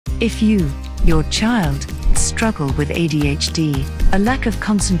If you, your child, struggle with ADHD, a lack of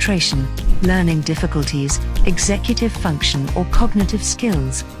concentration, learning difficulties, executive function or cognitive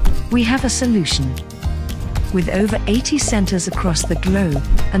skills, we have a solution. With over 80 centers across the globe,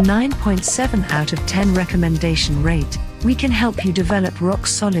 a 9.7 out of 10 recommendation rate, we can help you develop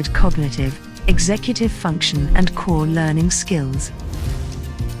rock-solid cognitive, executive function and core learning skills.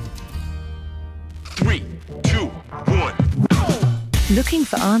 3, 2, 1. Looking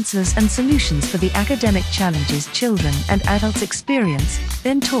for answers and solutions for the academic challenges children and adults experience?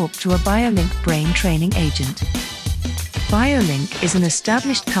 Then talk to a Biolink brain training agent. Biolink is an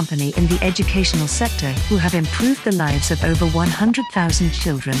established company in the educational sector who have improved the lives of over 100,000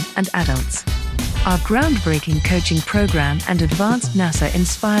 children and adults. Our groundbreaking coaching program and advanced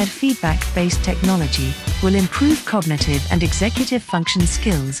NASA-inspired feedback-based technology will improve cognitive and executive function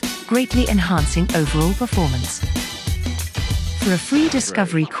skills, greatly enhancing overall performance. For a free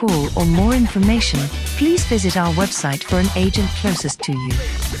discovery call or more information, please visit our website for an agent closest to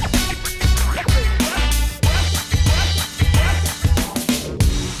you.